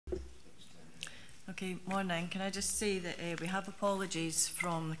Okay, morning. Can I just say that we have apologies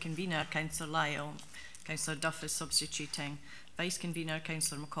from the convener, Councillor Lyle. Councillor Duff is substituting. Vice convener,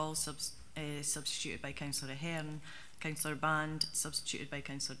 Councillor McCall, substituted by Councillor Ahern. Councillor Band, substituted by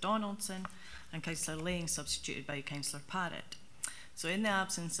Councillor Donaldson. And Councillor Lang, substituted by Councillor Parrott. So in the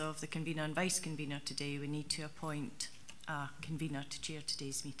absence of the convener and vice convener today, we need to appoint a convener to chair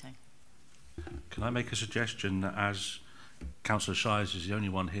today's meeting. Can I make a suggestion that as Councillor Shires is the only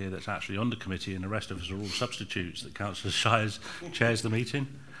one here that's actually on the committee and the rest of us are all substitutes, that Councillor Shires chairs the meeting?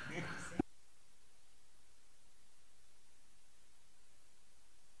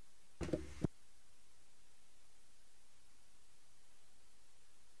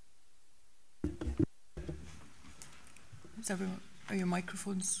 Is everyone, are your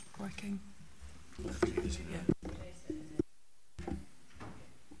microphones working? Yeah. Okay.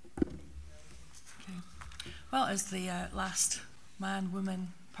 Well, as the last man, woman,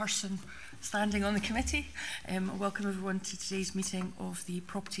 person standing on the committee, welcome everyone to today's meeting of the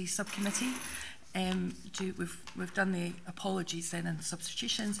Property Subcommittee. We've done the apologies then and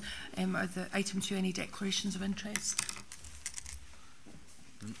substitutions. Are the item 2 any declarations of interest?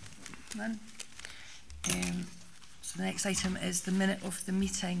 None. So the next item is the minute of the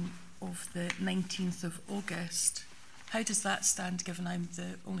meeting of the 19th of August. How does that stand, given I'm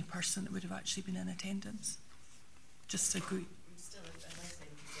the only person that would have actually been in attendance? Just to agree.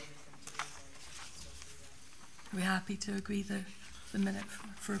 Are we happy to agree the minute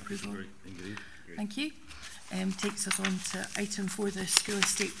for approval? Agreed. Thank you. Takes us on to item 4, the school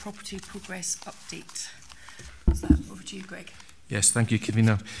estate property progress update. Is that over to you, Greg? Yes, thank you,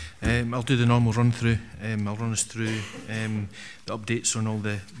 Convener. I'll do the normal run-through. I'll run us through the updates on all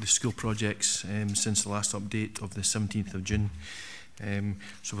the school projects since the last update of the 17th of June.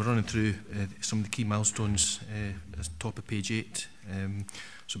 So we're running through some of the key milestones at the top of page 8.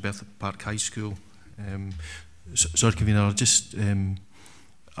 So Bertha Park High School. Sorry, Convener, I'll just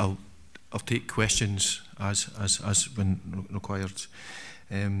I'll take questions as when required.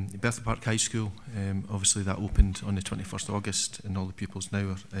 Bertha Park High School, obviously that opened on the 21st of August, and all the pupils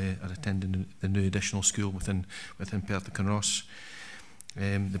now are attending the new additional school within Perth Kinross.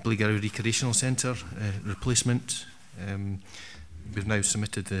 The Blaigary Recreational Centre replacement. We've now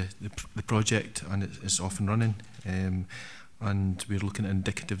submitted the project and it's off and running, and we're looking at an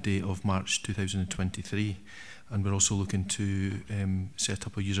indicative date of March 2023. And we're also looking to set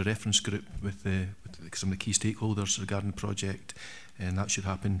up a user reference group with some of the key stakeholders regarding the project, and that should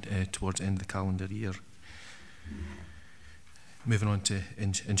happen towards the end of the calendar year. Moving on to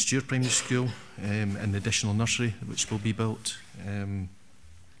in Stewart Primary School, an additional nursery which will be built. I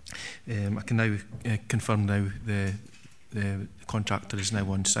can now confirm now the contractor is now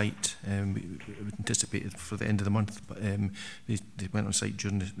on site. We anticipated for the end of the month, but they went on site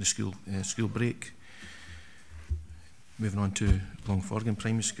during the school break. Moving on to Longforgan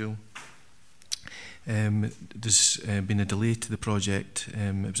Primary School. There's been a delay to the project.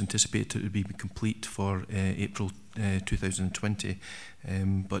 It was anticipated it would be complete for April 2020,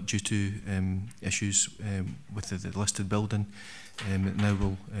 but due to issues with the listed building, it now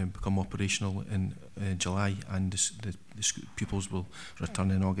will become operational in July, and the pupils will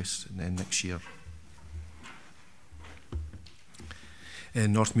return in August next year.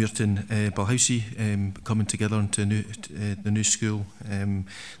 North Muirton Balhousie coming together into the new school. The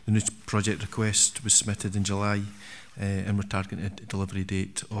new project request was submitted in July, and we're targeting a delivery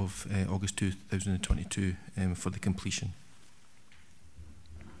date of August 2022 for the completion.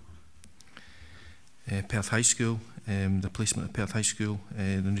 Perth High School, the placement of Perth High School,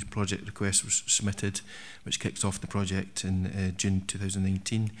 the new project request was submitted, which kicks off the project in June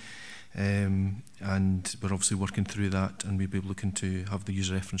 2019. And we're obviously working through that, and we'll be looking to have the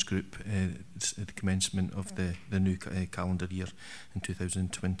user reference group at the commencement of the new calendar year in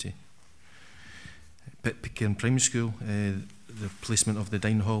 2020. Pitcairn Primary School, the placement of the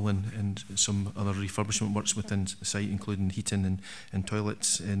dining hall and some other refurbishment works within the site, including heating and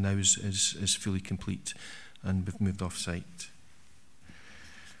toilets, now is fully complete, and we've moved off site.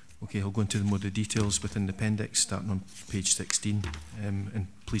 Okay, I'll go into more of the details within the appendix, starting on page 16, and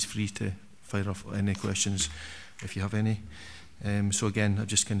please free to fire off any questions if you have any. So again, I've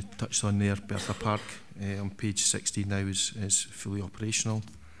just kind of touched on there, Bertha Park on page 16 now is fully operational.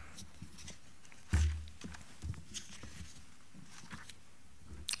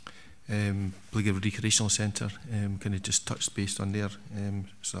 Blaigary Recreational Centre, kind of just touched based on there,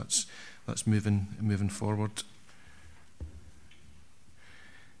 so that's moving forward.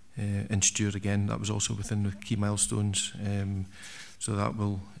 In Stewart again, that was also within the key milestones, so that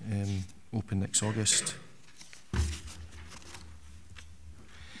will open next August.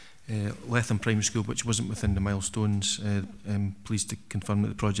 Letham Primary School, which wasn't within the milestones. I'm pleased to confirm that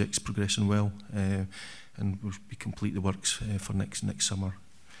the project's progressing well, and we'll be complete the works for next summer.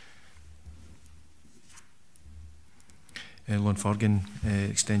 Llanfargan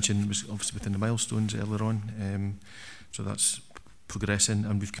extension was obviously within the milestones earlier on, so that's progressing,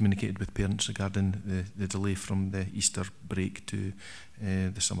 and we've communicated with parents regarding the delay from the Easter break to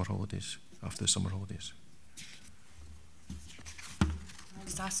the summer holidays, after the summer holidays. I'll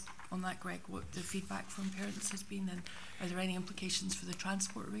just ask on that, Greg, what the feedback from parents has been, and are there any implications for the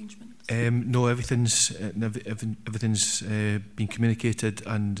transport arrangements? No, everything's been communicated,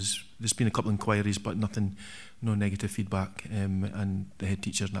 and there's been a couple of inquiries, but no negative feedback, and the head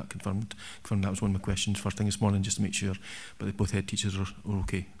teacher and that confirmed that was one of my questions first thing this morning, just to make sure, but both head teachers are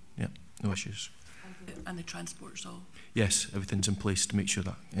okay. Yeah, no issues. And the transport's all? Yes, everything's in place to make sure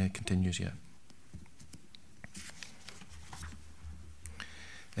that continues, yeah.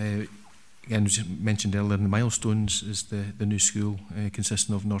 Again, as mentioned earlier, in the milestones is the new school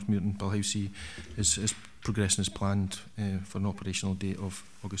consisting of Northmuirton, Balhousie is progressing as planned for an operational date of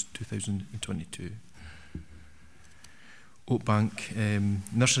August 2022. Oakbank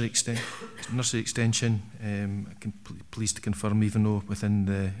nursery extension, pleased to confirm, even though within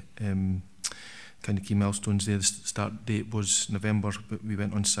the kind of key milestones there, the start date was November, but we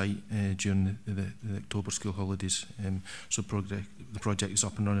went on site during the October school holidays, so the project is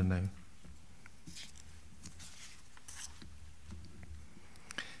up and running now.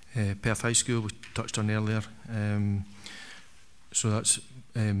 Perth High School we touched on earlier, so that's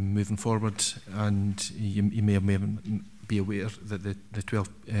moving forward, and you may be aware that the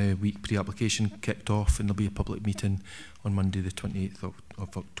 12-week pre-application kicked off, and there'll be a public meeting on Monday the 28th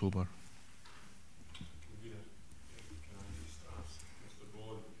of October.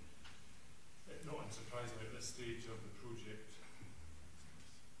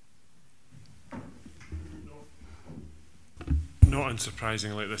 Not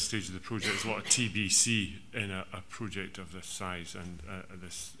unsurprisingly, at this stage of the project, there's a lot of TBC in a project of this size and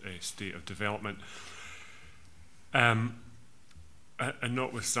this state of development. And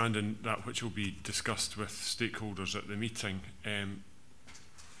notwithstanding that which will be discussed with stakeholders at the meeting,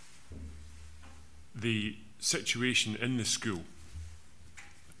 the situation in the school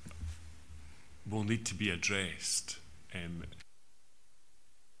will need to be addressed.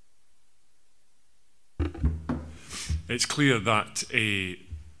 It's clear that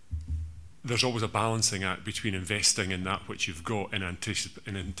there's always a balancing act between investing in that which you've got in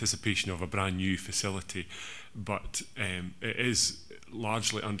anticipation of a brand new facility, but it is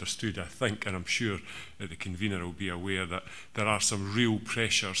largely understood, I think, and I'm sure that the convener will be aware, that there are some real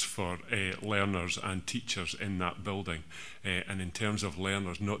pressures for learners and teachers in that building, and in terms of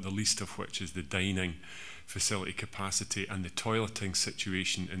learners, not the least of which is the dining facility capacity and the toileting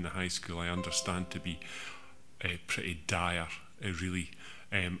situation in the high school, I understand to be pretty dire, really,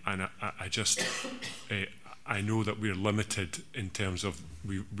 and I know that we're limited in terms of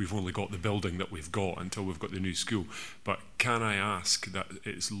we've only got the building that we've got until we've got the new school, but can I ask that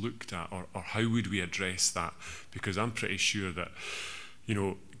it's looked at, or how would we address that? Because I'm pretty sure that, you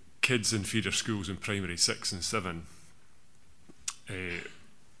know, kids in feeder schools in primary 6 and 7,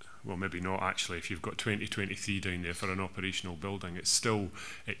 well, maybe not actually, if you've got 2023 down there for an operational building, it's still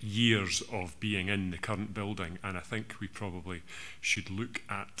years of being in the current building, and I think we probably should look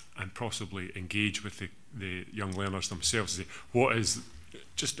at and possibly engage with the young learners themselves and say, what is,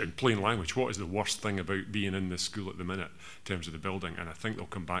 just in plain language, what is the worst thing about being in this school at the minute in terms of the building? And I think they'll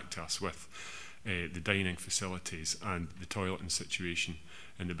come back to us with the dining facilities and the toileting situation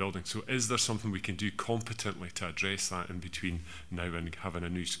in the building. So is there something we can do competently to address that in between now and having a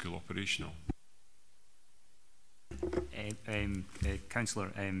new school operational?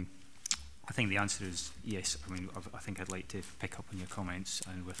 Councillor, I think the answer is yes. I mean, I think I'd like to pick up on your comments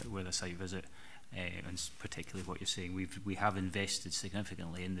and with a site visit, and particularly what you're saying. We have invested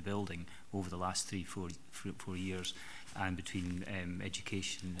significantly in the building over the last 4 years, and between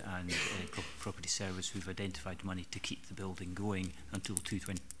education and property service, we've identified money to keep the building going until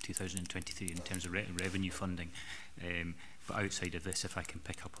 2023 in terms of revenue funding. But outside of this, if I can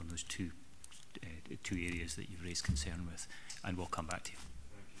pick up on those two areas that you've raised concern with, and we'll come back to you.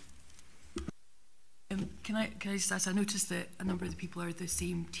 Can I just ask, I noticed that a number of the people are the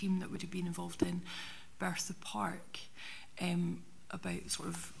same team that would have been involved in Bertha Park, about sort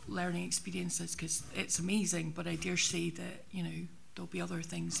of learning experiences, because it's amazing, but I dare say that, you know, there'll be other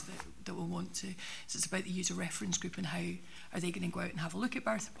things that we'll want to, so it's about the user reference group and how are they going to go out and have a look at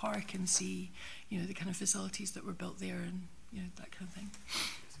Bertha Park and see, you know, the kind of facilities that were built there and, you know, that kind of thing.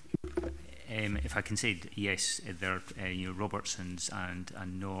 If I can say yes, there you know, Robertson's and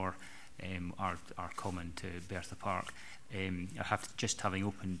Nor are common to Bertha Park. I have to, just having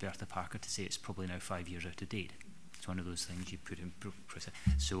opened Bertha Park, to say it's probably now 5 years out of date. It's one of those things you put in process.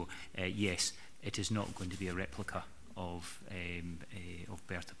 So yes, it is not going to be a replica of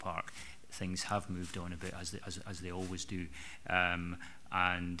Bertha Park. Things have moved on a bit as they always do, and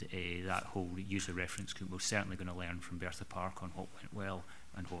that whole user reference group, we're certainly going to learn from Bertha Park on what went well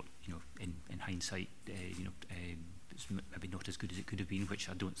and what, you know, in hindsight, you know, it's maybe not as good as it could have been, which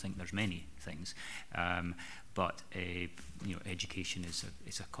I don't think there's many things, but you know, education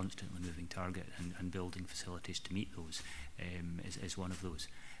is a constantly moving target, and building facilities to meet those is one of those.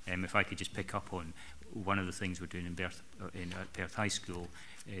 If I could just pick up on one of the things we're doing at Perth High School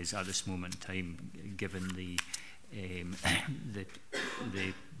is, at this moment in time, given the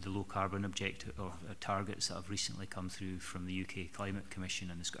low carbon objective or targets that have recently come through from the UK Climate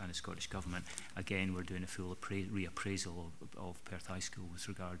Commission and the Scottish Government, again we're doing a full reappraisal of Perth High School with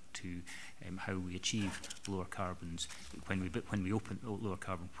regard to how we achieve lower carbons when we open lower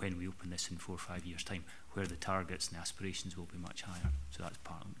carbon when we open this in 4 or 5 years' time, where the targets and the aspirations will be much higher. So that's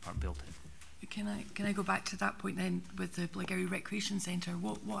part built in. Can I go back to that point then with the Blairgowrie Recreation Centre?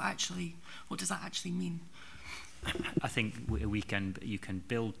 What does that actually mean? I think you can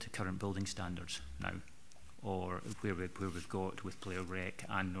build to current building standards now, or where we've got with Blair Rec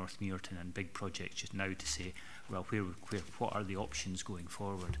and North Muirton and big projects just now to say, well, what are the options going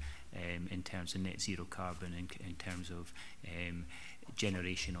forward in terms of net zero carbon, in terms of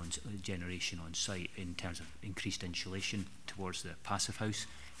generation on site, in terms of increased insulation towards the passive house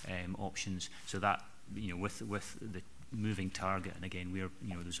options. So that, you know, with the moving target, and again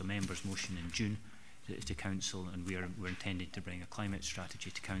there's a members' motion in June to council, and we're intending to bring a climate strategy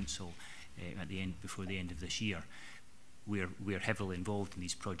to council before the end of this year. We're heavily involved in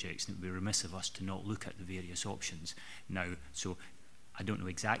these projects, and it would be remiss of us to not look at the various options now. So I don't know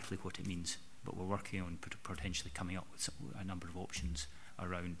exactly what it means, but we're working on potentially coming up with a number of options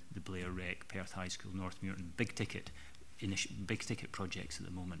around the Blair Rec, Perth High School, North Muirton, big ticket projects at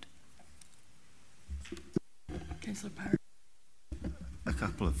the moment. Councillor Parr. A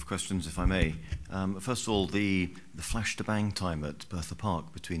couple of questions, if I may. First of all, the flash to bang time at Bertha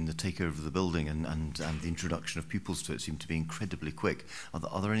Park between the takeover of the building and the introduction of pupils to it seemed to be incredibly quick.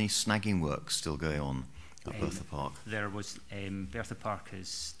 Are there any snagging works still going on at Bertha Park? There was, Bertha Park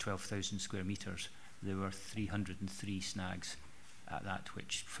is 12,000 square metres. There were 303 snags at that,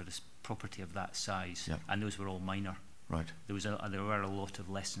 which for this property of that size, yep. And those were all minor. Right. There were a lot of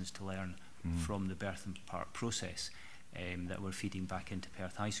lessons to learn from the Bertha Park process that we're feeding back into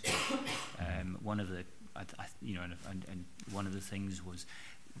Perth High School. One of the, and one of the things was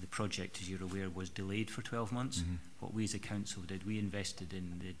the project, as you're aware, was delayed for 12 months. What we as a council did, we invested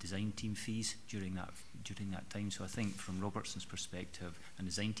in the design team fees during that time. So I think from Robertson's perspective and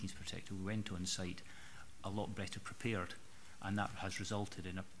design team's perspective, we went on site a lot better prepared, and that has resulted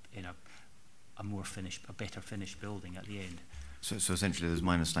in a better finished building at the end. So essentially those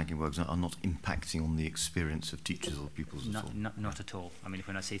minor snagging works are not impacting on the experience of teachers or pupils at all? Not at all. I mean,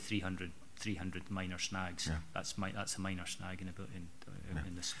 when I say 300 minor snags, yeah. That's a minor snag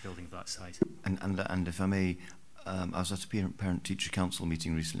in this building of that size. And if I may, I was at a parent-teacher council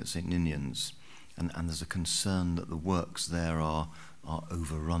meeting recently at St Ninian's, and there's a concern that the works there are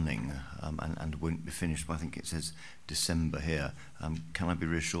overrunning and won't be finished by, I think it says December here. Can I be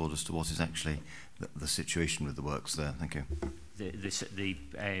reassured as to what is actually the situation with the works there? Thank you.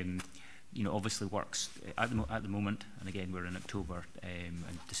 Obviously works at the moment, and again we're in October, and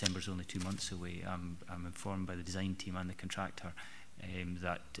December's only 2 months away. I'm informed by the design team and the contractor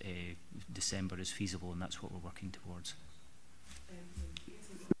that December is feasible, and that's what we're working towards.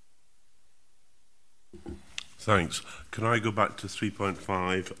 Thanks. Can I go back to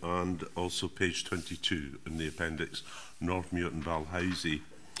 3.5 and also page 22 in the appendix, North Muirton Balhousie?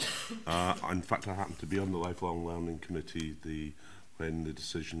 In fact, I happened to be on the Lifelong Learning Committee when the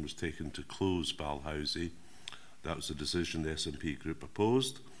decision was taken to close Balhousie. That was a decision the SNP group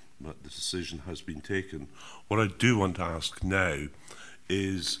opposed, but the decision has been taken. What I do want to ask now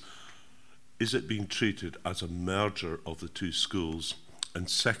is it being treated as a merger of the two schools? And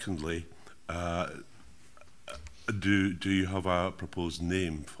secondly, do you have a proposed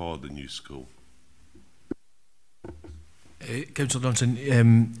name for the new school? Councillor Johnson,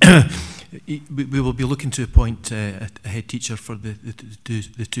 We will be looking to appoint a head teacher for the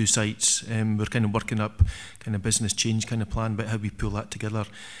two sites. We're kind of working up kind of business change kind of plan about how we pull that together.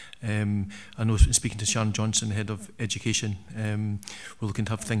 I know, speaking to Sharon Johnson, the head of education, we're looking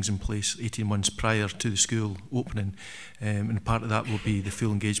to have things in place 18 months prior to the school opening, and part of that will be the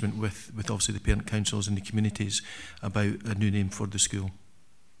full engagement with obviously the parent councils and the communities about a new name for the school.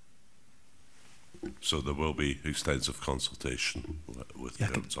 So there will be extensive consultation with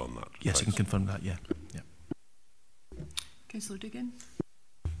parents on that. Yes, Thanks. I can confirm that, yeah. Councillor Dugan.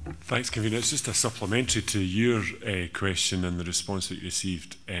 Thanks, Convener. It's just a supplementary to your question and the response that you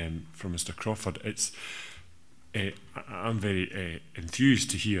received from Mr Crawford. I'm very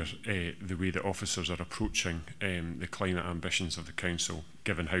enthused to hear the way that officers are approaching the climate ambitions of the Council,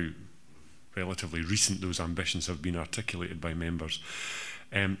 given how relatively recent those ambitions have been articulated by members.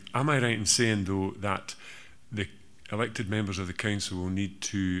 Am I right in saying, though, that the elected members of the Council will need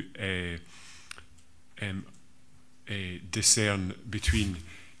to discern between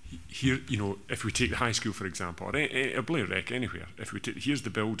here, you know, if we take the high school, for example, or Blair Rec, anywhere, if we take, here's the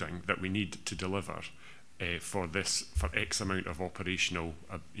building that we need to deliver for X amount of operational,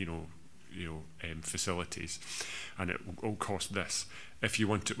 facilities, and it will all cost this. If you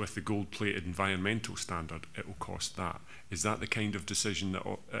want it with the gold-plated environmental standard, it will cost that. Is that the kind of decision that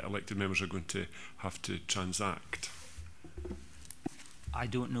elected members are going to have to transact? I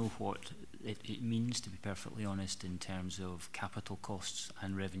don't know what it means, to be perfectly honest, in terms of capital costs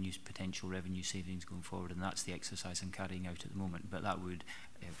and revenues, potential revenue savings going forward, and that's the exercise I'm carrying out at the moment. But that would,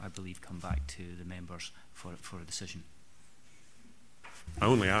 I believe, come back to the members for a decision. I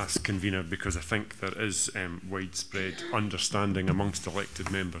only ask, Convener, because I think there is widespread understanding amongst elected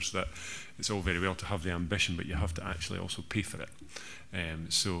members that it's all very well to have the ambition, but you have to actually also pay for it.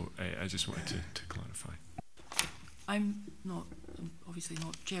 I just wanted to clarify. I'm obviously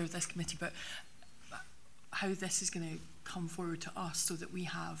not chair of this committee, but how this is going to come forward to us so that we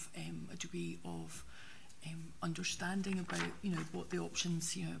have a degree of understanding about, what the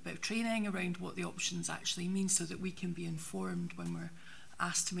options, about training around what the options actually mean, so that we can be informed when we're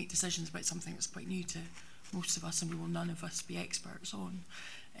asked to make decisions about something that's quite new to most of us, and we will none of us be experts on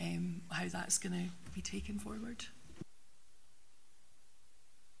how that's going to be taken forward.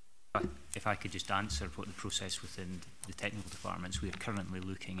 If I could just answer what the process within the technical departments, we are currently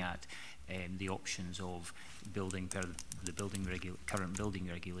looking at the options of building per the current building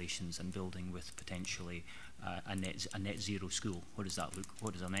regulations and building with potentially a net zero school. What does that look?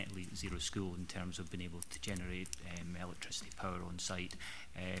 What is a net zero school in terms of being able to generate electricity power on site,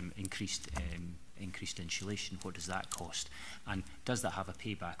 increased insulation? What does that cost? And does that have a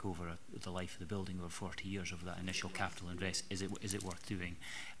payback over the life of the building over 40 years of that initial capital invest? Is it worth doing?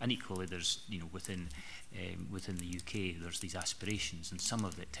 And equally, there's within the UK, there's these aspirations, and some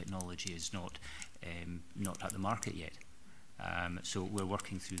of the technology is not at the market yet. So we're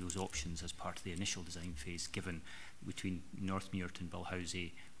working through those options as part of the initial design phase, given between Northmuirton,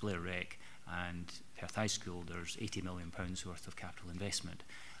 Balhousie, Blair Rec and Perth High School, there's £80 million worth of capital investment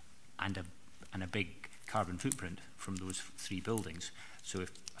and a big carbon footprint from those three buildings. So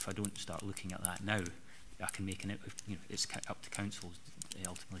if I don't start looking at that now, I can make it's up to councils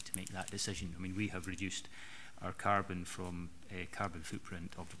ultimately to make that decision. I mean, we have reduced our carbon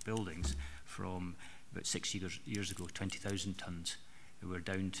footprint of the buildings from about 6 years ago, 20,000 tonnes. We're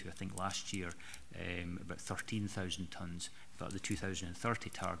down to, I think, last year, about 13,000 tonnes. But the 2030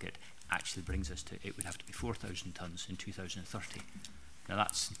 target actually brings us to, it would have to be 4,000 tonnes in 2030. Now,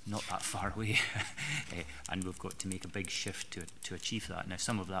 that's not that far away, and we've got to make a big shift to achieve that. Now,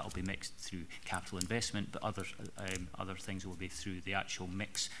 some of that will be mixed through capital investment, but other things will be through the actual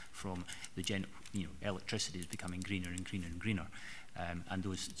mix from the electricity is becoming greener and greener and greener. And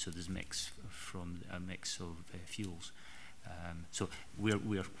so there's mix from a mix of fuels. So where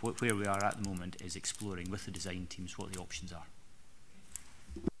we are at the moment is exploring with the design teams what the options are.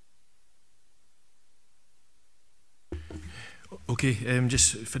 Okay,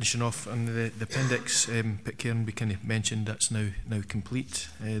 just finishing off on the appendix, Pitcairn, we kind of mentioned that's now complete,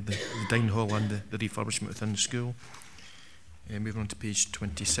 the dining hall and the refurbishment within the school. Moving on to page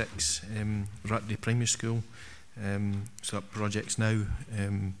 26, Rattley Primary School. So that project's now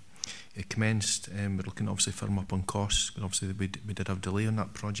commenced. We're looking to obviously firm up on costs, but obviously we did have delay on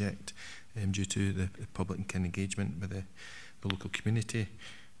that project due to the public engagement with the local community.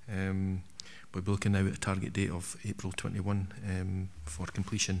 We'll be looking now at a target date of April 21 for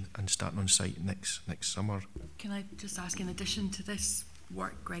completion and starting on site next summer. Can I just ask, in addition to this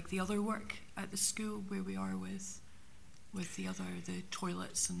work, Greg, the other work at the school, where we are with the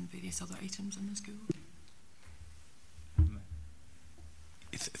toilets and various other items in the school?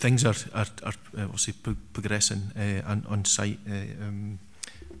 things are obviously progressing on site. I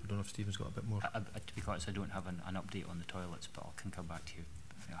don't know if Stephen's got a bit more. To be honest, I don't have an update on the toilets, but I can come back to you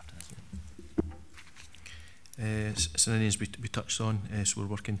after this. St Ninians we touched on, so we're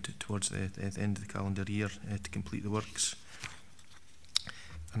working towards the end of the calendar year to complete the works.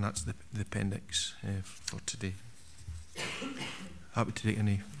 And that's the appendix for today. Happy to take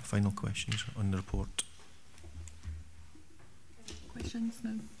any final questions on the report. Questions?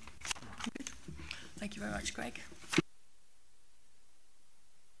 No? Good. Thank you very much, Greg.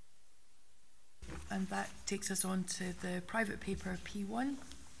 And that takes us on to the private paper P1.